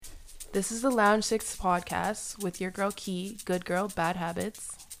This is the Lounge 6 podcast with your girl Key, good girl, bad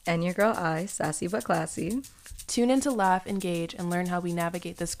habits. And your girl I, sassy but classy. Tune in to laugh, engage, and learn how we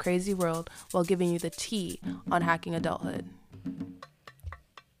navigate this crazy world while giving you the tea on hacking adulthood.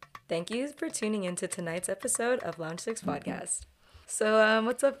 Thank you for tuning in to tonight's episode of Lounge 6 podcast. So,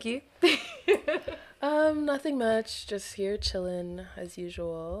 what's up, Key? Nothing much. Just here chilling as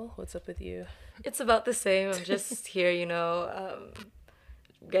usual. What's up with you? It's about the same. I'm just here,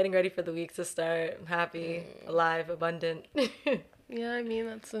 getting ready for the week to start. I'm happy, alive, abundant. Yeah, I mean,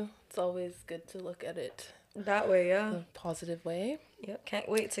 it's always good to look at it That way, yeah. in a positive way. Yep, can't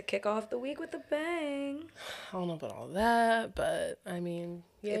wait to kick off the week with a bang. I don't know about all that, but I mean,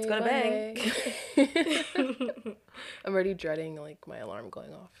 yay, It's gonna Monday. I'm already dreading my alarm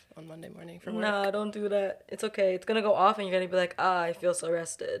going off on Monday morning for work. Nah, don't do that. It's okay. It's gonna go off and you're gonna be like, I feel so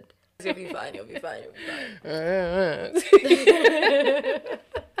rested. You'll be fine, you'll be fine, you'll be fine.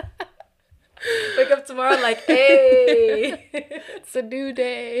 Wake up tomorrow like, hey. It's a new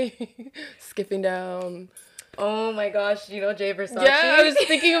day. Skipping down. Oh my gosh, you know Jay Versace? Yeah, I was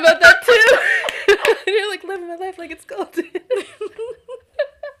thinking about that too. You're living my life like it's golden.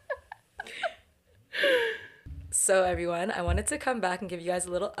 So everyone, I wanted to come back and give you guys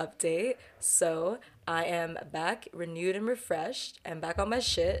a little update. So I am back, renewed and refreshed, and back on my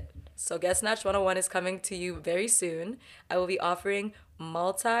shit. So Get Snatched 101 is coming to you very soon. I will be offering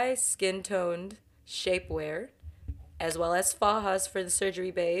multi-skin toned shapewear, as well as fajas for the surgery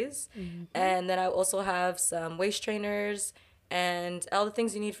bays. Mm-hmm. And then I also have some waist trainers and all the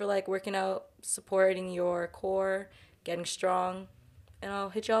things you need for working out, supporting your core, getting strong. And I'll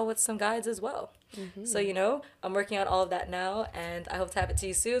hit y'all with some guides as well. Mm-hmm. So, I'm working on all of that now, and I hope to have it to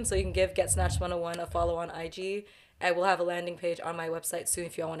you soon so you can give Get Snatched 101 a follow on IG. I will have a landing page on my website soon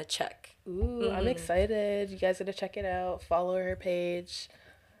if y'all want to check. Ooh, I'm excited. You guys got to check it out. Follow her page.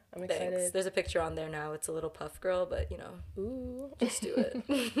 I'm excited. Thanks. There's a picture on there now. It's a little puff girl, but, Ooh. just do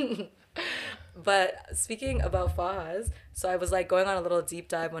it. But speaking about fajas, so I was going on a little deep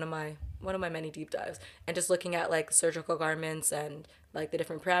dive, one of my many deep dives, and just looking at surgical garments and the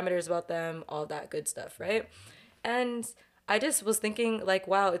different parameters about them, all that good stuff, right? And I just was thinking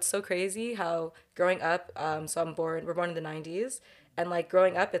wow, it's so crazy how growing up, so we're born in the 90s, and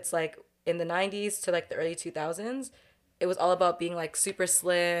growing up, it's in the 90s to the early 2000s, it was all about being super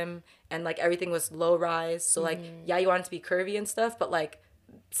slim and everything was low rise. So yeah, you wanted to be curvy and stuff, but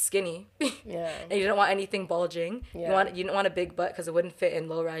skinny. Yeah. And you didn't want anything bulging. Yeah. You didn't want a big butt because it wouldn't fit in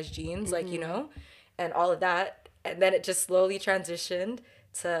low rise jeans, and all of that. And then it just slowly transitioned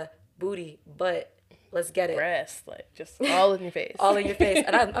to booty, butt. Let's get it. Breast, just all in your face. All in your face.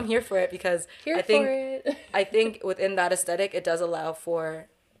 And I'm here for it because I think within that aesthetic, it does allow for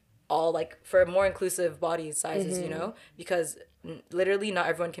all for more inclusive body sizes, because literally not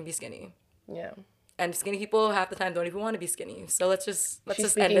everyone can be skinny. Yeah. And skinny people half the time don't even want to be skinny. So let's just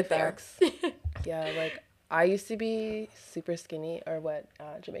end it there. Yeah, I used to be super skinny, or what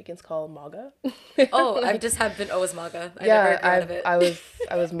Jamaicans call MAGA. Oh, I just have been always MAGA. I never grew out of it.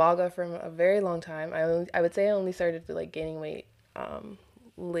 I was MAGA from a very long time. I would say I only started gaining weight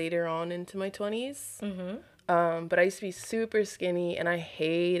later on into my 20s. Mm-hmm. But I used to be super skinny and I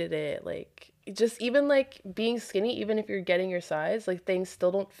hated it. Just even being skinny, even if you're getting your size, things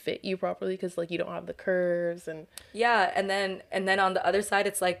still don't fit you properly because you don't have the curves. And yeah, and then on the other side,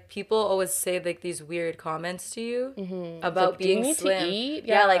 it's people always say these weird comments to you about being slim. To eat?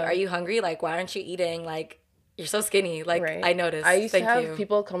 Yeah, are you hungry? Why aren't you eating? You're so skinny. Right. I noticed. I used to have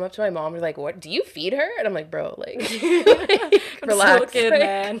people come up to my mom and be what, do you feed her? And I'm bro, relax. I'm still a kid,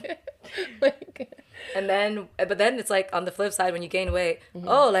 man. And then, but then it's on the flip side when you gain weight.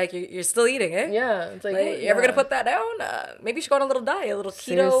 Mm-hmm. You're still eating, eh? Yeah, it's you ever gonna put that down? Maybe you should go on a little diet, a little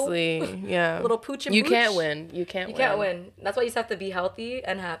keto. Seriously, yeah. A little pooch and you pooch. Can't win. You can't win. That's why you just have to be healthy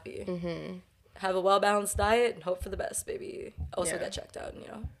and happy. Mm-hmm. Have a well balanced diet and hope for the best, baby. Also get checked out,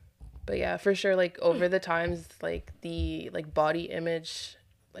 But yeah, for sure. Over the times, the body image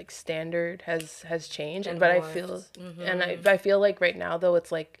standard has changed, but I feel and I feel right now though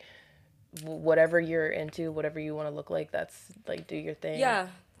it's whatever you're into, whatever you want to look like, that's do your thing. Yeah,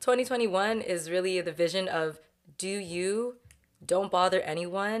 2021 is really the vision of don't bother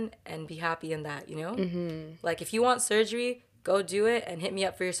anyone and be happy in that, Mm-hmm. If you want surgery, go do it and hit me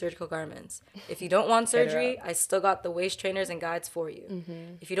up for your surgical garments. If you don't want surgery, I still got the waist trainers and guides for you.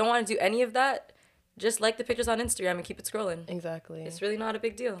 Mm-hmm. If you don't want to do any of that, just like the pictures on Instagram and keep it scrolling. Exactly. It's really not a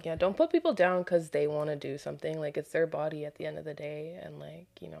big deal. Yeah, don't put people down because they want to do something. It's their body at the end of the day. And,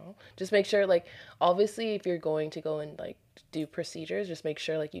 just make sure, obviously, if you're going to go and, do procedures, just make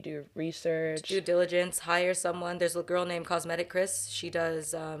sure, you do research. Due diligence, hire someone. There's a girl named Cosmetic Chris. She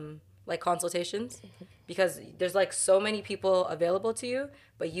does like consultations, because there's like so many people available to you,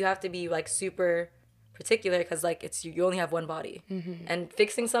 but you have to be like super particular because like it's you only have one body, and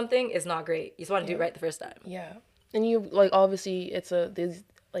fixing something is not great. You just want to do it right the first time. Yeah. And you like obviously it's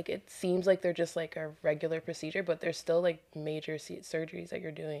like it seems like they're just like a regular procedure, but there's still like major surgeries that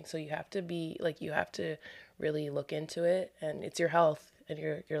you're doing. So you have to be like you have to really look into it, and it's your health and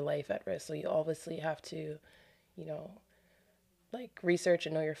your life at risk. So you obviously have to, you know, like research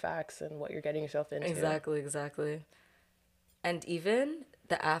and know your facts and what you're getting yourself into. Exactly. And even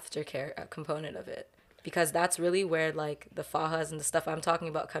the aftercare component of it, because that's really where like the fahas and the stuff I'm talking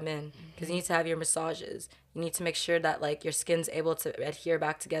about come in, because you need to have your massages. You need to make sure that like your skin's able to adhere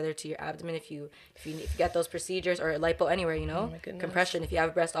back together to your abdomen if you get those procedures, or lipo anywhere, you know, compression if you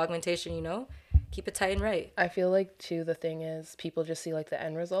have breast augmentation, you know, keep it tight and right. I feel like too the thing is people just see like the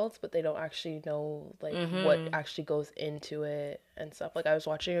end results, but they don't actually know like what actually goes into it and stuff. Like I was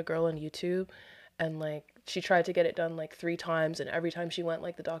watching a girl on YouTube, and like she tried to get it done like 3 times, and every time she went,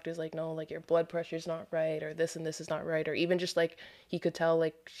 like the doctor's like, no, like your blood pressure's not right, or this and this is not right, or even just like he could tell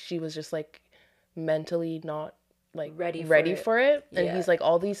like she was just like mentally not like ready for it. And he's like,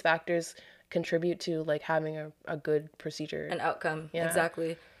 all these factors contribute to like having a good procedure, an outcome.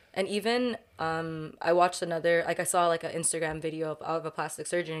 Exactly. And even I watched another, like I saw like an Instagram video of a plastic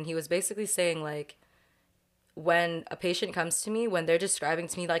surgeon, and he was basically saying like, when a patient comes to me, when they're describing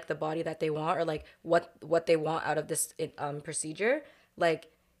to me like the body that they want, or like what they want out of this procedure, like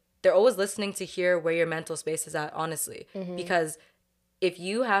they're always listening to hear where your mental space is at, honestly. Because if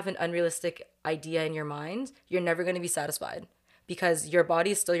you have an unrealistic idea in your mind, you're never going to be satisfied, because your body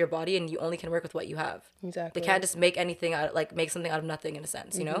is still your body, and you only can work with what you have. Exactly. They can't just make anything out, like make something out of nothing, in a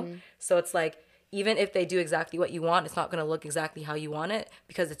sense, you know? So it's like, even if they do exactly what you want, it's not going to look exactly how you want it,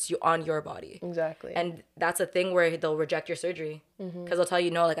 because it's on your body. Exactly. And that's a thing where they'll reject your surgery, because they'll tell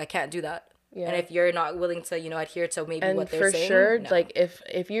you, no, like I can't do that. Yeah. And if you're not willing to, you know, adhere to maybe what they're saying. And for sure, no. Like if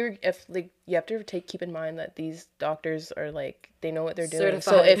like you have to keep in mind that these doctors are like, they know what they're doing. Certified.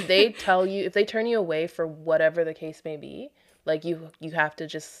 So if they if they turn you away for whatever the case may be, like you have to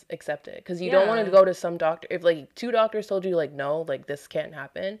just accept it, because you don't want to go to some doctor if like 2 doctors told you like, no, like this can't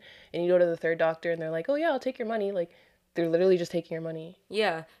happen, and you go to the 3rd doctor and they're like, oh yeah, I'll take your money. Like they're literally just taking your money.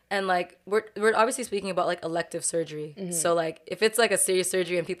 Yeah. And like we're obviously speaking about like elective surgery. So like if it's like a serious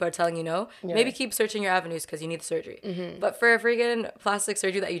surgery and people are telling you no, maybe keep searching your avenues because you need the surgery. But for a freaking plastic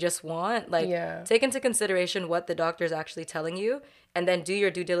surgery that you just want, like take into consideration what the doctor is actually telling you, and then do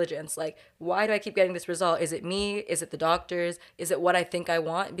your due diligence. Like, why do I keep getting this result? Is it me? Is it the doctors? Is it what I think I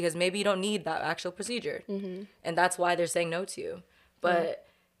want? Because maybe you don't need that actual procedure. And that's why they're saying no to you. But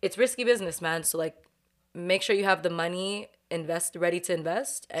it's risky business, man. So like, make sure you have the money ready to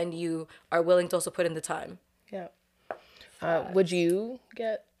invest, and you are willing to also put in the time. Yeah. Would you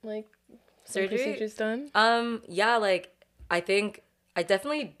get like surgery procedures done? Yeah, like I think I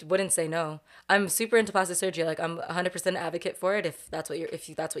definitely wouldn't say no. I'm super into plastic surgery. Like I'm 100% advocate for it if that's what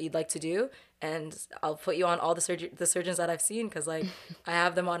you'd like to do, and I'll put you on all the surgeons that I've seen, because like I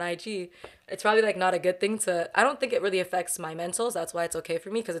have them on IG. It's probably like not a good thing to. I don't think it really affects my mentals. That's why it's okay for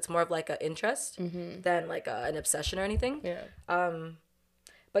me, because it's more of like an interest than like an obsession or anything. Yeah.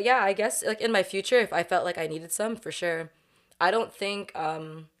 But yeah, I guess like in my future, if I felt like I needed some, for sure. I don't think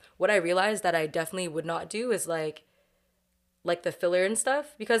what I realized that I definitely would not do is like the filler and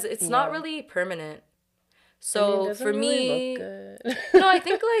stuff, because it's not really permanent. So for me, no, I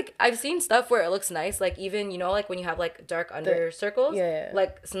think like I've seen stuff where it looks nice, like even, you know, like when you have like dark under circles,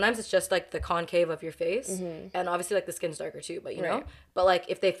 like sometimes it's just like the concave of your face, and obviously like the skin's darker too, but you know, but like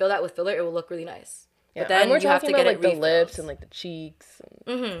if they fill that with filler, it will look really nice. Yeah, but then you have to get like the lips and like the cheeks.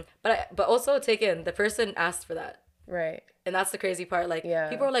 But also take in the person asked for that. Right. And that's the crazy part. Like,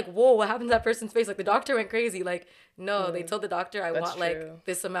 people are like, whoa, what happened to that person's face? Like, the doctor went crazy. Like, no, they told the doctor, I want, like,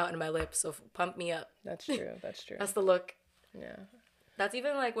 this amount in my lips, so pump me up. That's true. That's true. That's the look. Yeah. That's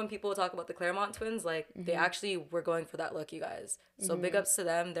even, like, when people talk about the Claremont twins, like, they actually were going for that look, you guys. So big ups to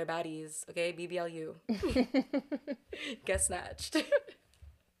them. They're baddies. Okay? BBLU. Get snatched.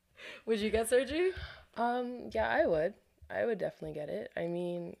 Would you get surgery? Yeah, I would. I would definitely get it. I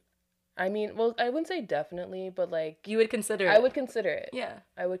mean, well, I wouldn't say definitely, but like you would consider it. I would consider it. Yeah,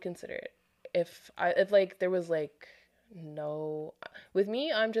 I would consider it if like there was like no. With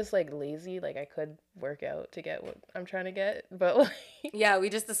me, I'm just like lazy. Like I could work out to get what I'm trying to get, but like yeah, we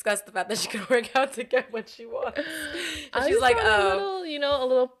just discussed the fact that she could work out to get what she wants. And she's like, oh, a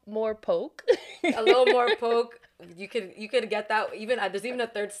little more poke. A little more poke. You could get that. Even there's even a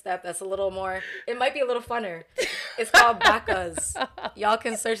 3rd step that's a little more. It might be a little funner. It's called BACAs. Y'all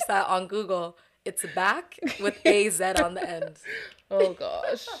can search that on Google. It's back with AZ on the end. Oh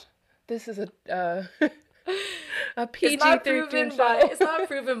gosh, this is a It's not PG-13 proven by show. it's not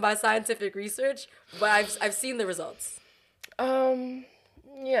proven by scientific research, but I've seen the results.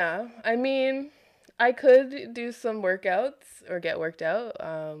 Yeah. I mean, I could do some workouts or get worked out.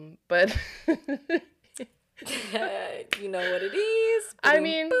 But You know what it is. I Boom,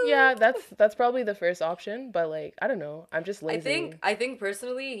 mean, boom. yeah, that's probably the first option, but like, I don't know. I'm just lazy. I think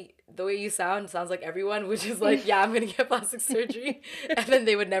personally, the way you sounds like everyone would just like, yeah, I'm gonna get plastic surgery, and then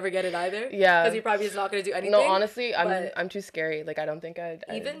they would never get it either. Yeah. Because you're probably just not gonna do anything. No, honestly, but I'm too scary. Like, I don't think I'd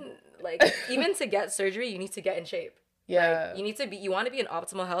even to get surgery, you need to get in shape. Yeah. Like, you want to be in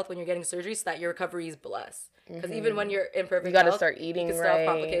optimal health when you're getting surgery so that your recovery is blessed. Because even when you're in perfect You got to health, start you eating can still have right,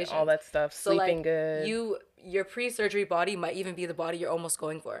 complications. all that stuff, So sleeping like good. your pre-surgery body might even be the body you're almost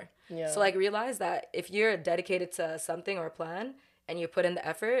going for. Yeah. So like realize that if you're dedicated to something or a plan and you put in the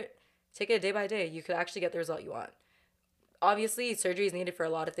effort, take it day by day. You could actually get the result you want. Obviously, surgery is needed for a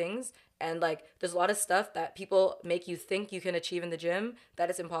lot of things, and like there's a lot of stuff that people make you think you can achieve in the gym that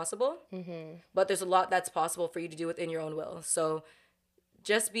is impossible. But there's a lot that's possible for you to do within your own will. So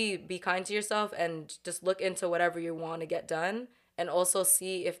just be kind to yourself and just look into whatever you want to get done, and also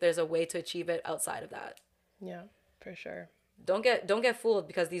see if there's a way to achieve it outside of that. Yeah, for sure. Don't get fooled,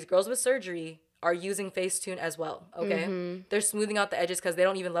 because these girls with surgery are using Facetune as well, okay? They're smoothing out the edges because they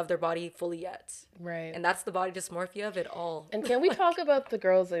don't even love their body fully yet. Right. And that's the body dysmorphia of it all. And can we talk about the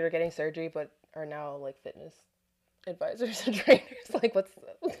girls that are getting surgery but are now like fitness advisors and trainers? Like, what's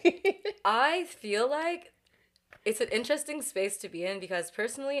I feel like it's an interesting space to be in, because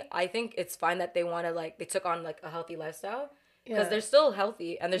personally, I think it's fine that they want to, like, they took on like a healthy lifestyle, because they're still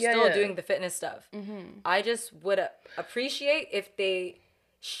healthy and they're still doing the fitness stuff. I just would appreciate if they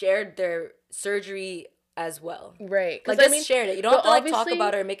shared their surgery as well. Right. Like, I just mean, share it. You don't have to like talk obviously-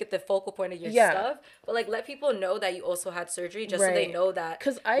 about it or make it the focal point of your stuff, but like let people know that you also had surgery, just so they know that.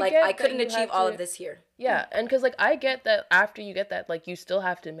 Because like get I that couldn't you achieve have all to- of this here. Yeah, and because like I get that after you get that, like you still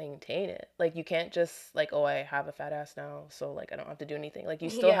have to maintain it. Like you can't just like, oh, I have a fat ass now, so like I don't have to do anything. Like you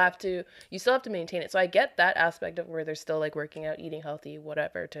still have to maintain it. So I get that aspect of where they're still like working out, eating healthy,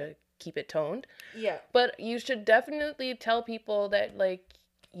 whatever, to keep it toned. Yeah. But you should definitely tell people that like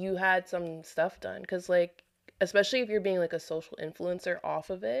you had some stuff done, because like especially if you're being like a social influencer off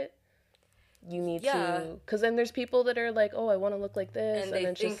of it, you need to, because then there's people that are like, oh, I want to look like this, and they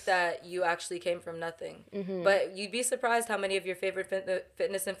then think that you actually came from nothing. But you'd be surprised how many of your favorite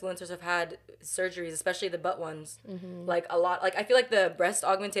fitness influencers have had surgeries, especially the butt ones. Like a lot. Like I feel like the breast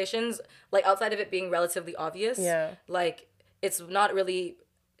augmentations, like outside of it being relatively obvious, like it's not really,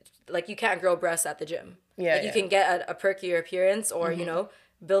 like you can't grow breasts at the gym. Like, you can get a perkier appearance, or you know,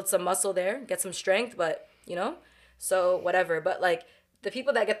 build some muscle there, get some strength, but you know, so whatever. But like the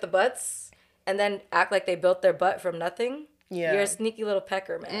people that get the butts and then act like they built their butt from nothing, you're a sneaky little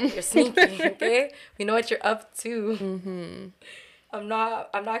pecker, man. You're sneaky, okay? We know what you're up to.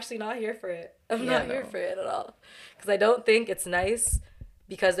 I'm actually not here for it. I'm not here for it at all, because I don't think it's nice,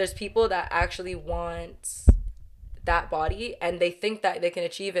 because there's people that actually want that body and they think that they can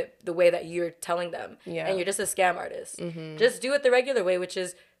achieve it the way that you're telling them, and you're just a scam artist. Just do it the regular way, which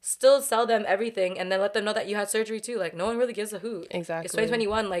is still sell them everything and then let them know that you had surgery too. Like, no one really gives a hoot. Exactly. It's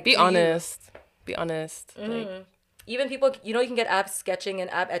 2021. Like, be honest. Be honest. Like, even people, you know, you can get ab sketching and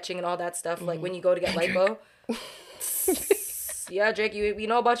ab etching and all that stuff. Like when you go to get lipo. Yeah, Drake, we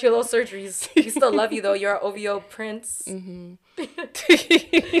know about your little surgeries. We still love you though. You're our OVO prince.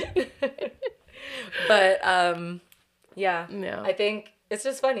 But yeah. I think it's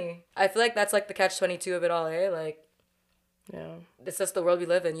just funny. I feel like that's like the catch-22 of it all, eh? Like, it's just the world we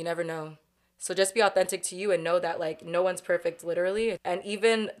live in. You never know. So just be authentic to you and know that like no one's perfect, literally. And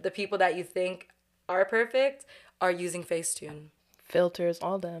even the people that you think are perfect are using Facetune. Filters,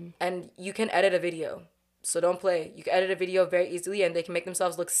 all them. And you can edit a video. So don't play. You can edit a video very easily and they can make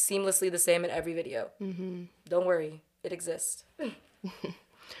themselves look seamlessly the same in every video. Don't worry. It exists.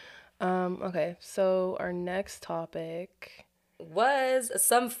 Okay, so our next topic was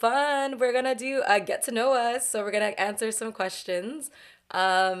some fun. We're gonna do a get to know us. So we're gonna answer some questions.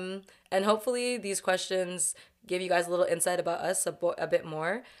 And hopefully these questions give you guys a little insight about us a bit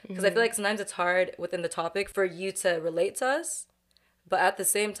more. Because I feel like sometimes it's hard within the topic for you to relate to us. But at the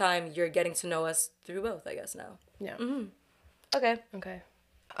same time, you're getting to know us through both, I guess, now. Yeah. Okay. Okay.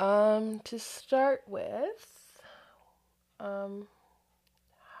 To start with,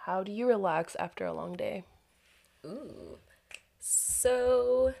 how do you relax after a long day? Ooh.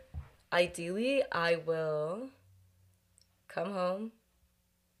 So, ideally, I will come home,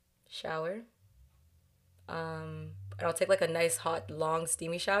 shower. and I'll take like a nice hot long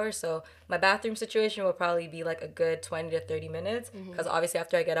steamy shower. So my bathroom situation will probably be like a good 20 to 30 minutes because obviously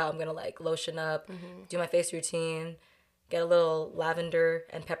after I get out I'm gonna like lotion up, do my face routine, get a little lavender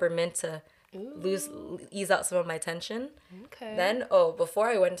and peppermint to ease out some of my tension. Okay. Then before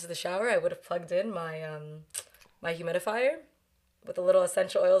I went into the shower I would have plugged in my my humidifier with a little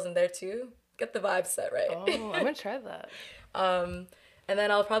essential oils in there too. Get the vibe set right. Oh, I'm gonna try that. And then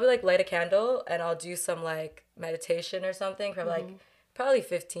I'll probably like light a candle and I'll do some like meditation or something for like probably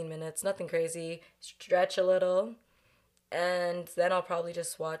 15 minutes, nothing crazy, stretch a little. And then I'll probably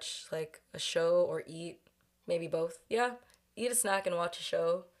just watch like a show or eat, maybe both. Yeah, eat a snack and watch a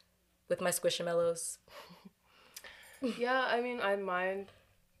show with my Squishamallows. Yeah, I mean, mine,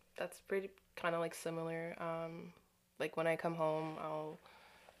 that's pretty kind of like similar. Like when I come home,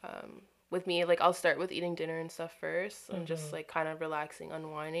 with me, like I'll start with eating dinner and stuff first and just like kind of relaxing,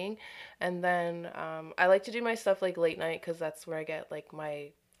 unwinding. And then I like to do my stuff like late night because that's where I get like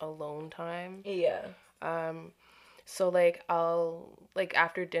my alone time. Yeah. So like I'll like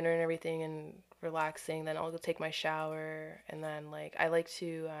after dinner and everything and relaxing, then I'll go take my shower and then like I like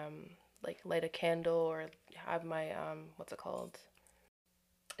to like light a candle or have my what's it called?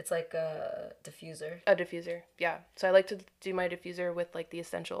 It's like a diffuser. A diffuser, yeah. So I like to do my diffuser with like the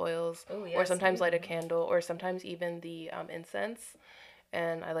essential oils, or sometimes light a candle, or sometimes even the incense.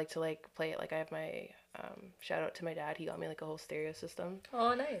 And I like to like play it. Like I have my shout out to my dad. He got me like a whole stereo system.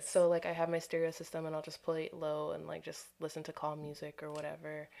 Oh, nice. So like I have my stereo system, and I'll just play it low and like just listen to calm music or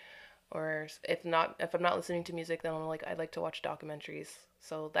whatever. Or if I'm not listening to music, then I like to watch documentaries.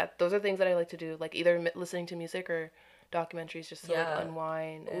 So those are things that I like to do. Like either listening to music or documentaries just to like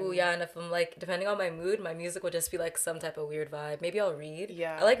unwind. Ooh, yeah, and if I'm like, depending on my mood, my music will just be like some type of weird vibe. Maybe I'll read.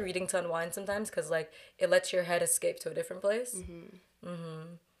 Yeah. I like reading to unwind sometimes because like it lets your head escape to a different place.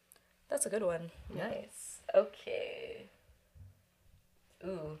 That's a good one. Yeah. Nice. Okay.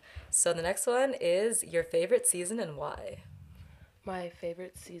 Ooh. So the next one is your favorite season and why? My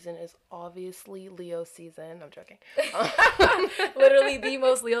favorite season is obviously Leo season. I'm joking. Literally the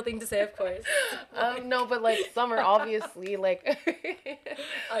most Leo thing to say, of course. No, but like summer, obviously, like.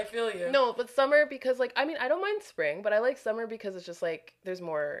 I feel you. No, but summer because like I mean I don't mind spring, but I like summer because it's just like there's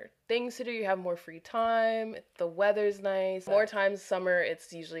more things to do. You have more free time. The weather's nice. More times summer,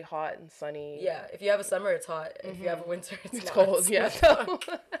 it's usually hot and sunny. Yeah, if you have a summer, it's hot. If you have a winter, it's not. Cold. Yeah. So.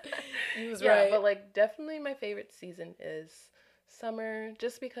 He was right. But like definitely my favorite season is summer,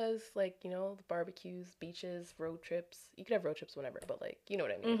 just because like the barbecues, beaches, road trips. You could have road trips whenever, but like you know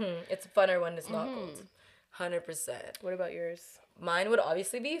what I mean. It's funner when it's not cold. 100%. What about yours? Mine would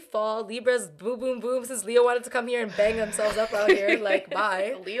obviously be fall. Libras, boom, boom, boom. Since Leo wanted to come here and bang themselves up out here, like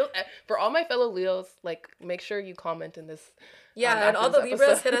bye. Leo, for all my fellow Leos, like make sure you comment in this. Yeah, and all the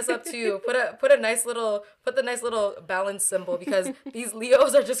Libras hit us up too. Put the nice little balance symbol because these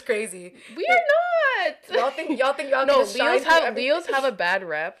Leos are just crazy. We are not. Y'all think y'all no, can Leos have a bad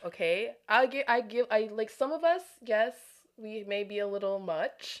rep. Okay, I like some of us. Yes, we may be a little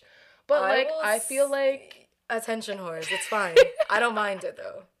much, but I feel like attention whores. It's fine. I don't mind it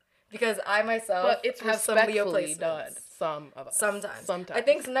though. Because I myself have some Leo placements. Done. Some of us. Sometimes. I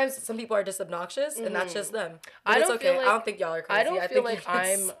think sometimes some people are just obnoxious, and that's just them. But it's okay. I don't think y'all are crazy. I don't feel like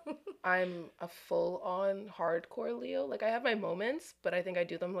I'm a full-on hardcore Leo. Like I have my moments, but I think I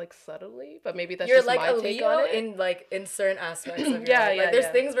do them like subtly. But maybe that's just my take on it. You're like a Leo in certain aspects of your life. Like, there's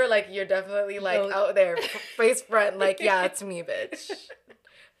things where like you're definitely like out there, face front, like yeah, it's me, bitch.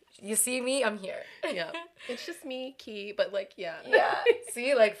 You see me, I'm here. Yeah. It's just me, Key, but like, yeah. Yeah.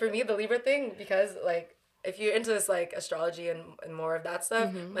 See, like for me, the Libra thing, because like if you're into this like astrology and more of that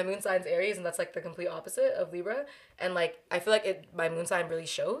stuff, my moon sign's Aries, and that's like the complete opposite of Libra. And like I feel like my moon sign really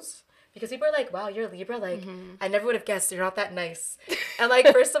shows. Because people are like, wow, you're Libra? Like, I never would have guessed you're not that nice. And like,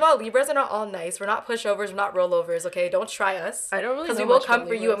 first of all, Libras are not all nice. We're not pushovers. We're not rollovers, okay? Don't try us. I don't really know. Because we will come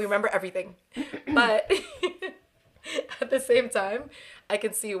for you and we remember everything. But at the same time, I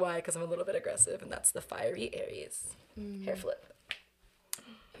can see why, because I'm a little bit aggressive, and that's the fiery Aries. Hair flip.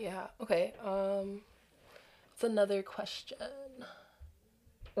 Yeah, okay. It's another question.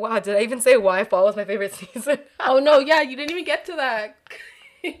 Wow, did I even say why fall was my favorite season? Oh, no, yeah, you didn't even get to that.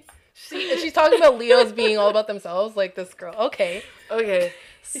 She's talking about Leos being all about themselves, like this girl. Okay.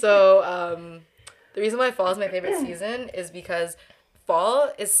 So, the reason why fall is my favorite season is because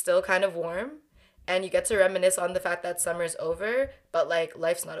fall is still kind of warm. And you get to reminisce on the fact that summer's over, but, like,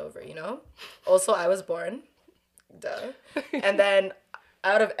 life's not over, you know? Also, I was born. Duh. And then,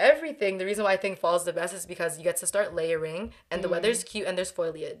 out of everything, the reason why I think fall's the best is because you get to start layering, and the weather's cute, and there's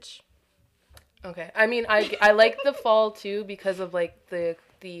foliage. Okay. I mean, I like the fall, too, because of, like, the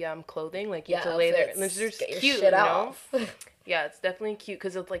the clothing, like you Yeah, have to lay there, and outfits. they're just Get your cute, shit you know? off. Yeah, it's definitely cute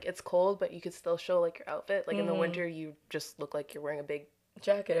because it's like it's cold, but you could still show like your outfit. Like in the winter, you just look like you're wearing a big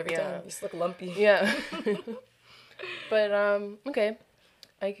Jacket every Yeah. time. You just look lumpy. yeah. But okay,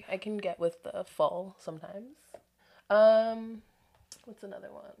 I can get with the fall sometimes. What's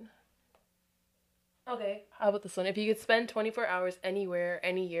another one? Okay, how about this one? If you could spend 24 hours anywhere,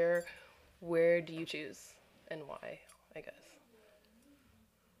 any year, where do you choose and why? I guess.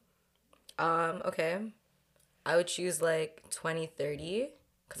 Okay. I would choose like 2030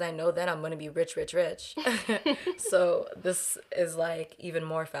 because I know then I'm going to be rich, rich, rich. So this is like even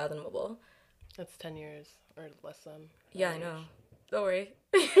more fathomable. That's 10 years or less than. Yeah, I know. Don't worry.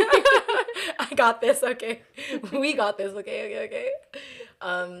 I got this, okay? We got this, okay?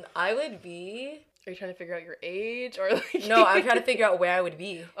 I would be... Are you trying to figure out your age or like? No, I'm trying to figure out where I would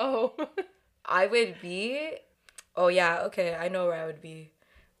be. Oh. I would be... Oh, yeah, okay, I know where I would be.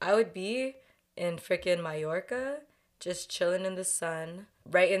 I would be in frickin' Mallorca, just chilling in the sun,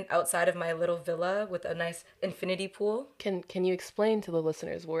 outside of my little villa with a nice infinity pool. Can you explain to the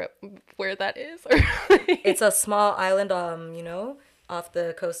listeners where that is? It's a small island, off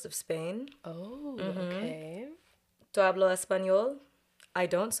the coast of Spain. Oh, okay. ¿Tú hablo español? I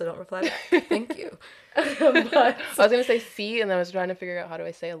don't, so don't reply back. Thank you. But I was gonna say C, and then I was trying to figure out how do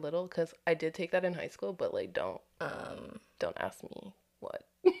I say a little, because I did take that in high school, but like don't ask me what.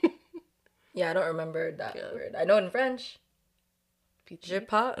 Yeah, I don't remember that word. I know in French. Je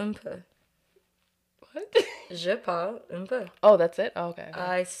parle un peu. What? Je parle un peu. Oh, that's it? Oh, okay.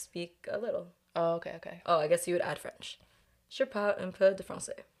 I speak a little. Oh, okay. Oh, I guess you would add French. Je parle un peu de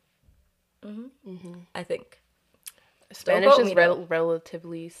français. I think. Spanish quote is me, though.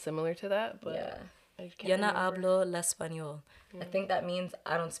 relatively similar to that, but Yeah. I just Yo can't no remember. hablo l'español. I think that means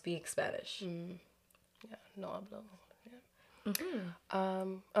I don't speak Spanish. Yeah, no hablo. Yeah.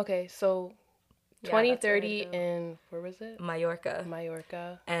 Okay, so Yeah, that's where I'd 2030 go. in, where was it? Mallorca.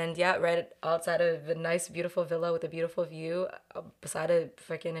 Mallorca. And yeah, right outside of a nice, beautiful villa with a beautiful view, beside a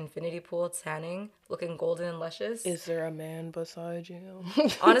freaking infinity pool, tanning, looking golden and luscious. Is there a man beside you?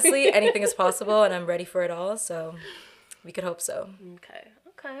 Honestly, anything is possible, and I'm ready for it all. So, we could hope so. Okay.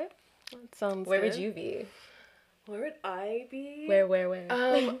 That sounds Where good. would you be? Where would I be? Where?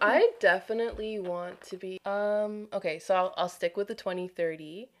 I definitely want to be. Okay, so I'll stick with the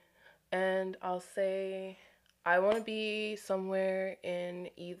 2030, and I'll say I want to be somewhere in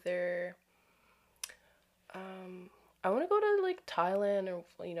either. I want to go to like Thailand or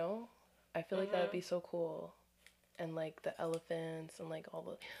I feel like that would be so cool, and like the elephants and like all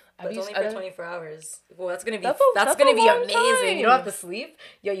the. But it's only for 24 hours. Well, that's gonna be That's gonna a be long amazing. You don't have time. to sleep.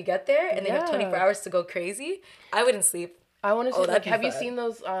 Yo, you get there and they have 24 hours to go crazy. I wouldn't sleep. I want to see. that'd Like, be have you fun. seen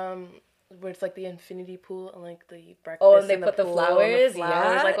those? Where it's like the infinity pool and like the breakfast. Oh, and they in put the pool and flowers.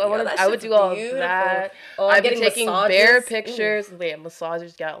 Yeah, Yeah. like Yo, that I would shit's do all beautiful. that. Oh, I'm I'd be getting taking massages. bare Ooh. pictures. Yeah,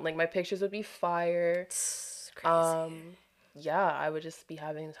 massages. Yeah, like my pictures would be fire. It's crazy. Yeah, I would just be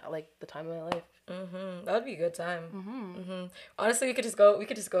having like the time of my life. That would be a good time. Honestly, we could just go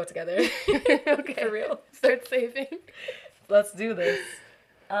together. Okay, For real. Start saving. Let's do this.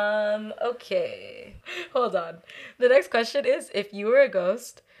 Okay. Hold on. The next question is, if you were a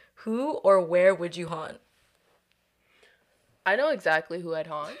ghost, who or where would you haunt? I know exactly who I'd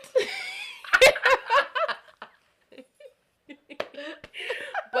haunt.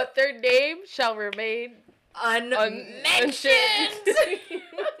 But their name shall remain Unmentioned.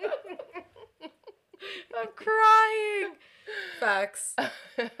 I'm crying. Facts.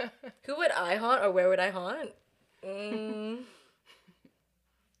 Who would I haunt or where would I haunt?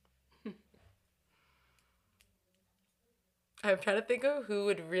 I'm trying to think of who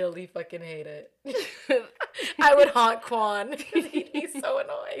would really fucking hate it. I would haunt Quan. He'd be so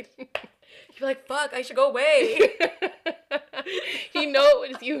annoyed. He'd be like, fuck, I should go away. He know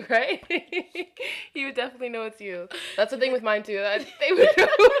it's you, right? He would definitely know it's you. That's the thing with mine too. They would know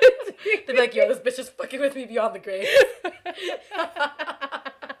it's you. They'd be like, yo, this bitch is fucking with me beyond the grave.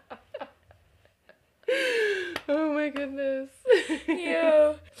 Oh my goodness.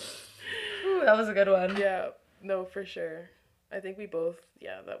 Yo. Ooh, that was a good one. Yeah, no, for sure. I think we both,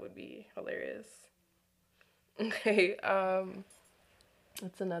 that would be hilarious. Okay,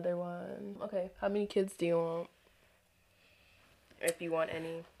 that's another one. Okay, how many kids do you want? If you want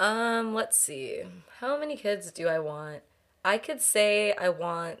any. Let's see. How many kids do I want? I could say I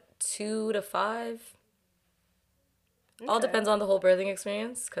want 2 to 5. All Okay. depends on the whole birthing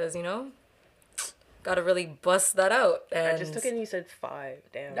experience, because, gotta really bust that out. And I just took it and you said 5.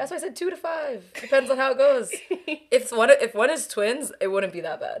 Damn. that's why I said 2 to 5. Depends on how it goes. If one is twins, it wouldn't be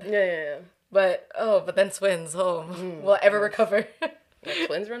that bad. Yeah. But then twins, will I ever recover? Yeah,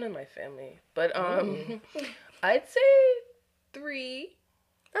 twins run in my family. But I'd say 3.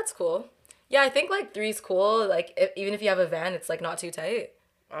 That's cool. Yeah, I think like 3's cool. Like even if you have a van, it's like not too tight.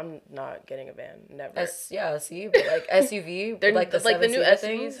 I'm not getting a van. Never. Yeah, see, but like SUV, They're like the like the new SUVs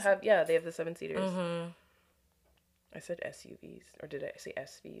things. have, yeah, they have the 7-seaters. Mm-hmm. I said SUVs, or did I say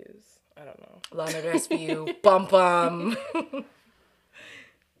SVUs? I don't know. Leonard SVU, bum bum.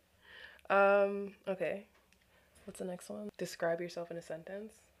 Okay. What's the next one? Describe yourself in a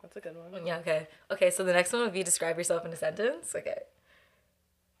sentence. That's a good one. Yeah, okay. Okay, so the next one would be describe yourself in a sentence. Okay.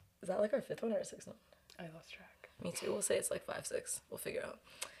 Is that like our 5th one or our 6th one? I lost track. Me too. We'll say it's like 5, 6. We'll figure out.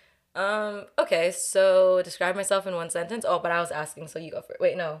 Okay, so describe myself in one sentence. Oh, but I was asking, so you go for it.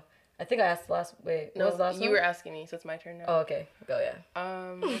 Wait, no. I think I asked the last. Wait, no, what was the last you one? were asking me, so it's my turn now. Oh, okay. Go,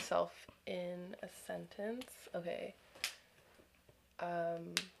 yeah. Myself in a sentence. Okay.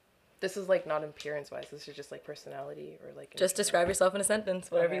 This is like not appearance-wise. This is just like personality or like. Just describe yourself in a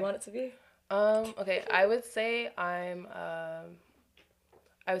sentence, whatever you want it to be. Okay. I would say I'm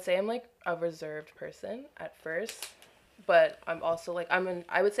like a reserved person at first, but I'm also like I'm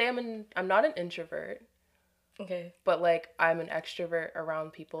not an introvert. Okay. But like I'm an extrovert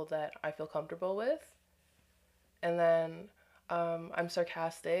around people that I feel comfortable with. And then I'm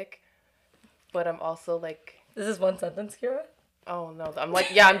sarcastic, but I'm also like. This is one sentence, Kira? Oh no, I'm like,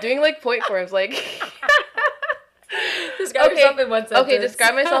 yeah, I'm doing like point forms, like. Describe yourself in one sentence. Okay,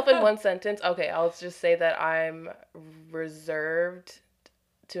 describe myself in one sentence. Okay, I'll just say that I'm reserved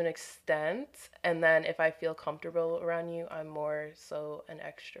to an extent, and then if I feel comfortable around you, I'm more so an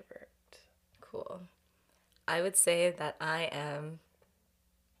extrovert. Cool. I would say that I am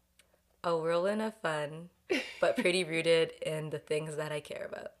a whirlwind of fun, but pretty rooted in the things that I care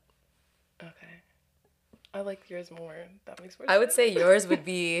about. Okay. I like yours more. That makes more sense. I would say yours would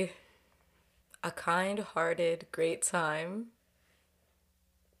be a kind-hearted, great time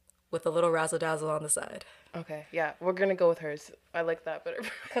with a little razzle-dazzle on the side. Okay, yeah, we're gonna go with hers. I like that better.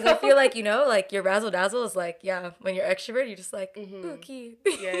 Because I feel like, like your razzle-dazzle is like, yeah, when you're extrovert, you're just like, ooh, cute.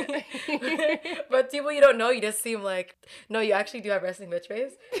 Yeah. But people you don't know, you just seem like, no, you actually do have resting bitch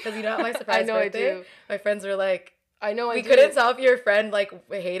face. Because at my surprise birthday, I do. My friends were like, we couldn't tell if your friend like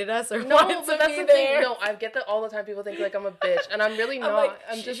hated us or wanted to be there. No, I get that all the time. People think like I'm a bitch, and I'm really not.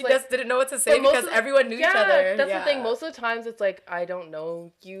 I'm just like, didn't know what to say because everyone knew each other. That's the thing. Most of the times, it's like I don't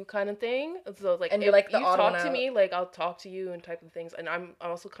know you kind of thing. So like, and you're like the you talk to me, like I'll talk to you and type of things. And I'm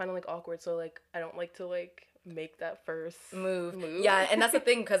also kind of like awkward, so like I don't like to like make that first move. Yeah, and that's the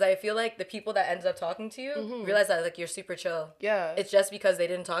thing, because I feel like the people that ended up talking to you realize that like you're super chill. Yeah. It's just because they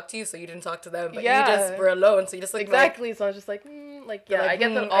didn't talk to you, so you didn't talk to them. But you just were alone, so you just like exactly. So I was just like, I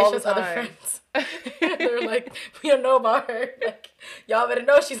get that all the time. Other friends. They're like, we don't know about her. Like, y'all better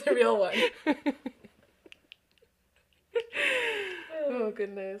know she's the real one. Oh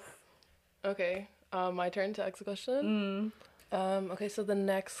goodness. Okay. My turn to ask a question. Okay, so the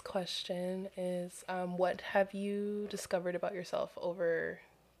next question is, what have you discovered about yourself over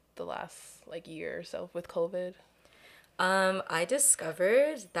the last like year or so with COVID? I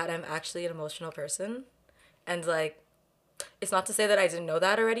discovered that I'm actually an emotional person, and like, it's not to say that I didn't know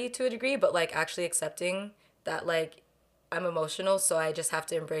that already to a degree, but like actually accepting that like I'm emotional, so I just have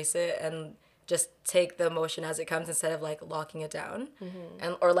to embrace it and just take the emotion as it comes instead of like locking it down,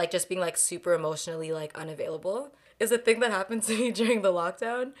 and or like just being like super emotionally like unavailable is a thing that happened to me during the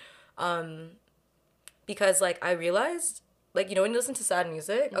lockdown, because like I realized, like, when you listen to sad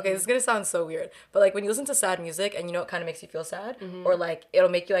music, okay, this is gonna sound so weird, but like when you listen to sad music and it kind of makes you feel sad, or like it'll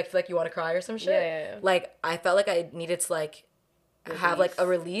make you like feel like you want to cry or some shit. Yeah. Like I felt like I needed to like have like a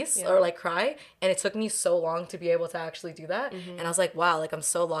release or like cry, and it took me so long to be able to actually do that, and I was like, wow, like I'm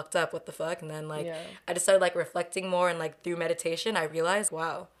so locked up, what the fuck? And then like I just started like reflecting more, and like through meditation I realized,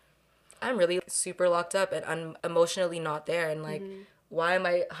 wow, I'm really super locked up and I'm emotionally not there, and like why am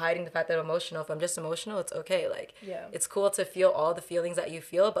I hiding the fact that I'm emotional? If I'm just emotional, it's okay. Like it's cool to feel all the feelings that you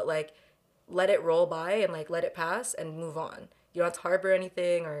feel, but like let it roll by and like let it pass and move on. You don't have to harbor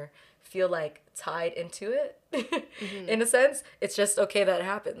anything or feel like tied into it. In a sense, it's just okay that it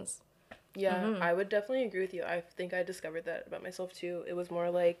happens. Yeah, I would definitely agree with you. I think I discovered that about myself too. It was more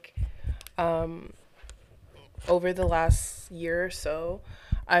like over the last year or so,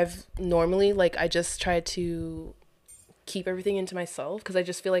 I've normally like I just tried to keep everything into myself because I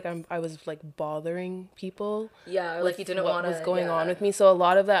just feel like I was like bothering people. Yeah, or like you didn't want what was going on with me. So a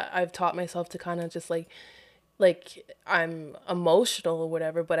lot of that I've taught myself to kind of just like I'm emotional or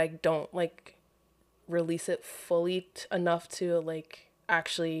whatever, but I don't like release it fully enough to like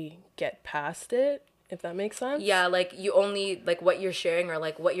actually get past it, if that makes sense. Yeah, like you only like what you're sharing or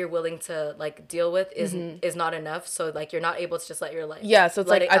like what you're willing to like deal with is not enough. So like you're not able to just let your like Yeah, so it's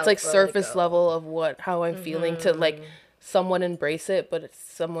let like it it's out like or let it surface go. level of how I'm feeling to like someone embrace it, but it's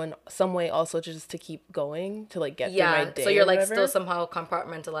some way also just to keep going to like get through my day. So you're or like whatever. still somehow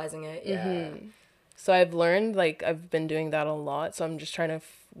compartmentalizing it. Yeah. So I've learned, like, I've been doing that a lot. So I'm just trying to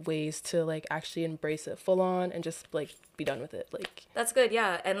ways to like actually embrace it full on and just like be done with it. Like, That's good,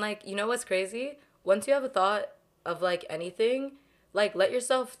 yeah. And like, you know what's crazy? Once you have a thought of like anything, like let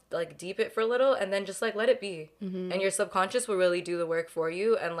yourself like deep it for a little and then just like let it be. And your subconscious will really do the work for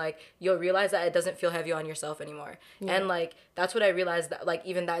you and like you'll realize that it doesn't feel heavy on yourself anymore. And like that's what I realized that like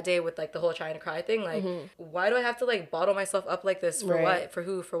even that day with like the whole trying to cry thing, like why do I have to like bottle myself up like this for what? For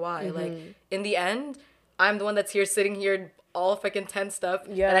who? For why? Like in the end, I'm the one that's here sitting here all freaking tense up.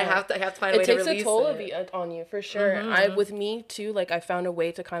 Yeah. And I have to find a way to release it. It takes a toll on you for sure. With me too, like I found a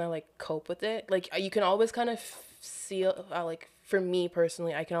way to kind of like cope with it. Like you can always kind of see like for me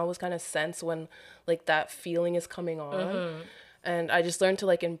personally, I can always kind of sense when like that feeling is coming on. And I just learned to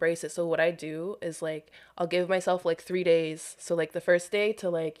like embrace it. So what I do is like I'll give myself like 3 days. So like the first day to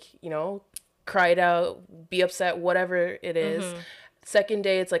like, cry it out, be upset, whatever it is. Second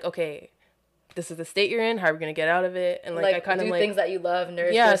day it's like, okay, this is the state you're in. How are we gonna get out of it? And like I kind of do like things that you love,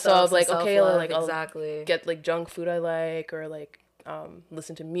 nourish yourself. So I was like, okay, like exactly. I'll get like junk food I like, or like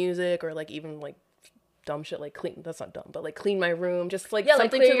listen to music, or like even like dumb shit like clean. That's not dumb, but like clean my room, just like something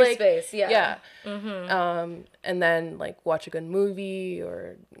like clear to your like space. and then like watch a good movie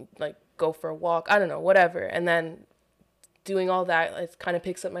or like go for a walk. I don't know, whatever. And then doing all that, it kind of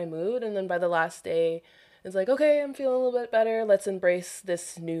picks up my mood. And then by the last day, it's like, okay, I'm feeling a little bit better. Let's embrace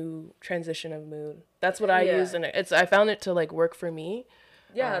this new transition of mood. That's what I use, and I found it to like work for me.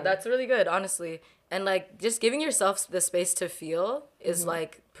 Yeah, that's really good, honestly. And like just giving yourself the space to feel is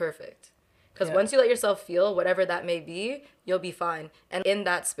like perfect. Because once you let yourself feel whatever that may be, you'll be fine. And in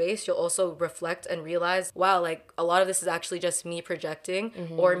that space, you'll also reflect and realize, wow, like a lot of this is actually just me projecting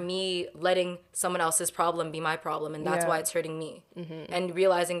or me letting someone else's problem be my problem. And that's why it's hurting me. And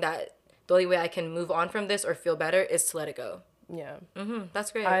realizing that the only way I can move on from this or feel better is to let it go. Yeah.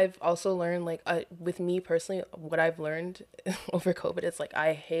 That's great. I've also learned, like, with me personally, what I've learned over COVID is, like,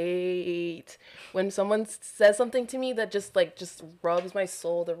 I hate when someone says something to me that just rubs my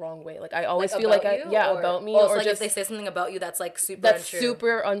soul the wrong way. Like, I always feel like about me. Or so like just, if they say something about you that's, like,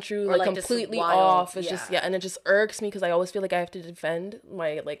 super untrue, like completely off. It's just, and it just irks me because I always feel like I have to defend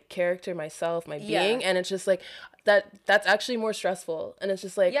my, like, character, myself, my being. And it's just, like, that's actually more stressful. And it's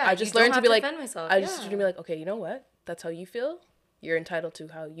just, like, I just learned to be, like, I just learned to be, like, okay, you know what? That's how you feel. You're entitled to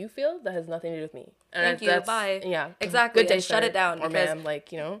how you feel. That has nothing to do with me. And Thank you. Bye. Yeah. Exactly. Good day, and shut it down. Or ma'am,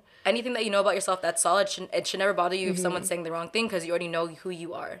 like, anything that you know about yourself that's solid, it should never bother you if someone's saying the wrong thing because you already know who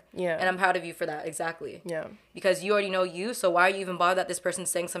you are. Yeah. And I'm proud of you for that. Exactly. Yeah. Because you already know you, so why are you even bothered that this person's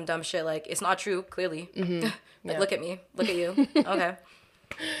saying some dumb shit? Like, it's not true, clearly. Like, look at me. Look at you. Okay.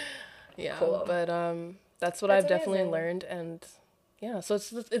 Yeah. Cool. But that's what I've definitely learned. And yeah, so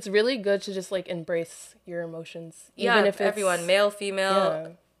it's really good to just like embrace your emotions. Even if it's everyone, male,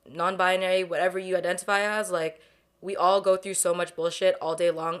 female, non-binary, whatever you identify as, like we all go through so much bullshit all day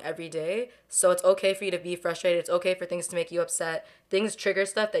long, every day. So it's okay for you to be frustrated. It's okay for things to make you upset. Things trigger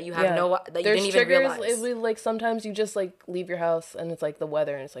stuff that you have that you didn't even realize. Like sometimes you just like leave your house and it's like the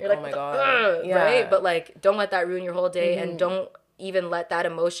weather and it's like, oh my god, right? But like don't let that ruin your whole day and don't even let that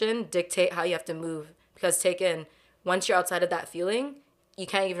emotion dictate how you have to move. Because once you're outside of that feeling, you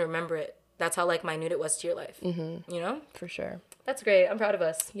can't even remember it. That's how, like, minute it was to your life. You know? For sure. That's great. I'm proud of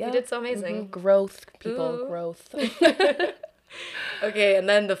us. Yeah. You did so amazing. Growth, people. Ooh. Growth. Okay, and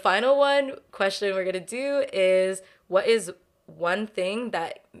then the final question we're going to do is, what is one thing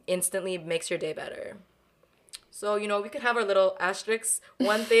that instantly makes your day better? So, we could have our little asterisk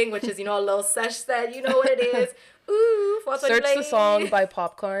one thing, which is, a little sesh said, you know what it is. Ooh, search the song by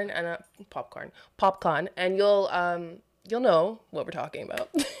Popcorn, and you'll know what we're talking about.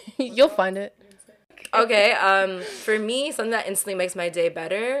 You'll find it. Okay, for me, something that instantly makes my day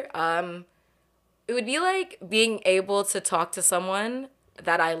better, it would be like being able to talk to someone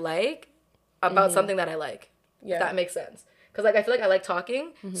that I like about something that I like. Yeah. If that makes sense. Because, like, I feel like I like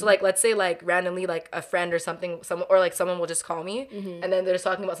talking. So, like, let's say, like, randomly, like, a friend or something, someone will just call me. And then they're just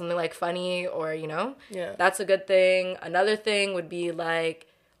talking about something, like, funny or, Yeah. That's a good thing. Another thing would be, like,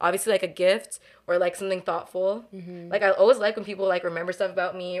 obviously, like, a gift or, like, something thoughtful. Like, I always like when people, like, remember stuff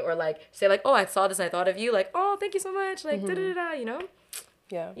about me or, like, say, like, oh, I saw this and I thought of you. Like, oh, thank you so much. Like, da-da-da-da,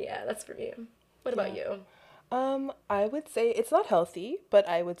 Yeah. Yeah, that's for me. What about you? I would say it's not healthy, but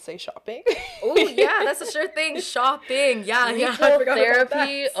I would say shopping. Oh yeah, that's a sure thing. Shopping. Yeah, I Retail forgot therapy. about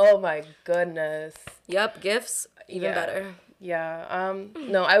that. Oh my goodness. Yep, gifts even better. Yeah.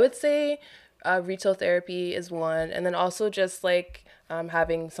 No, I would say retail therapy is one, and then also just like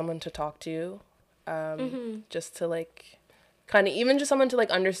having someone to talk to, just to like kind of even just someone to like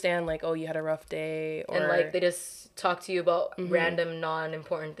understand like, oh, you had a rough day, or And like they just talk to you about random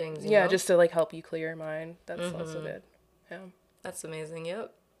non-important things. You yeah, know? just to like help you clear your mind. That's also good. Yeah. That's amazing.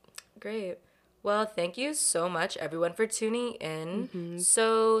 Yep. Great. Well, thank you so much, everyone, for tuning in.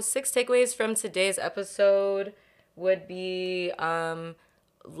 So, 6 takeaways from today's episode would be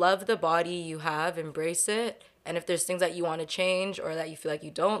love the body you have, embrace it. And if there's things that you want to change or that you feel like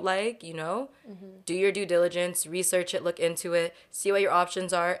you don't like, you know, do your due diligence, research it, look into it, see what your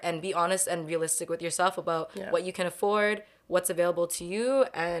options are, and be honest and realistic with yourself about what you can afford, what's available to you,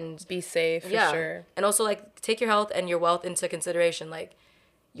 and be safe for sure. And also like take your health and your wealth into consideration. Like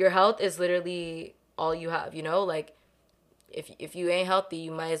your health is literally all you have, you know? Like if you ain't healthy,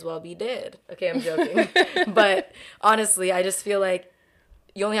 you might as well be dead. Okay, I'm joking. But honestly, I just feel like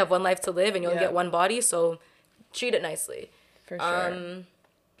you only have one life to live and you only get one body, so treat it nicely. For sure.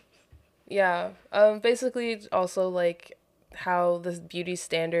 Basically it's also like how this beauty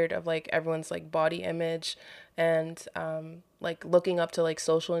standard of like everyone's like body image and like looking up to like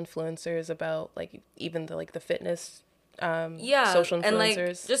social influencers about like even the like the fitness social influencers. And like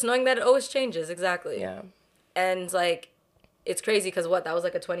just knowing that it always changes. Exactly. Yeah. And like it's crazy because that was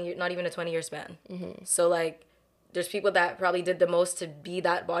like a 20-year, not even a 20-year span. So like there's people that probably did the most to be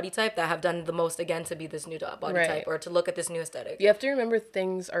that body type that have done the most again to be this new body type or to look at this new aesthetic. You have to remember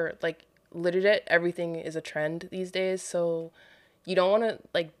things are like legit, everything is a trend these days, so you don't want to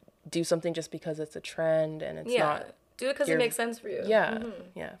like do something just because it's a trend and it's not. Do it because it makes sense for you.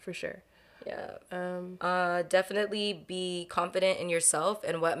 Yeah, for sure. Yeah. Definitely be confident in yourself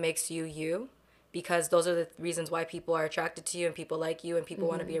and what makes you you, because those are the reasons why people are attracted to you and people like you and people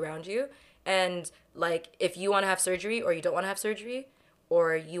want to be around you. And like if you want to have surgery or you don't want to have surgery,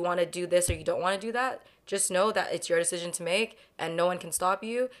 or you want to do this or you don't want to do that, just know that it's your decision to make and no one can stop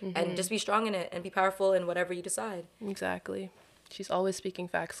you. And just be strong in it and be powerful in whatever you decide. Exactly. She's always speaking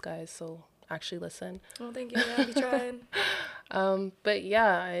facts, guys, so actually listen. Oh, thank you. Yeah, I'll be trying. But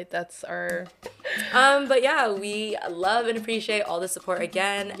yeah, that's our... But yeah, we love and appreciate all the support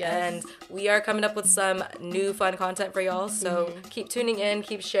again. Yes. And we are coming up with some new fun content for y'all. So keep tuning in,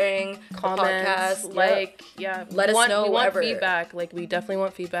 keep sharing comments, the podcast. Like, let us know. We whatever. want feedback. Like, we definitely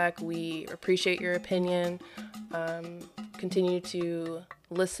want feedback. We appreciate your opinion. Continue to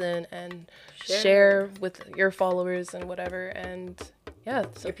listen and share with your followers and whatever. And yeah,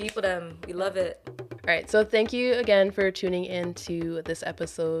 so your people, them. We love it. All right, so thank you again for tuning in to this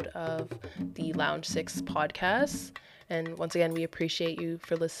episode of the Lounge 6 podcast. And once again, we appreciate you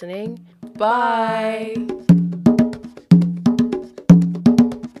for listening. Bye.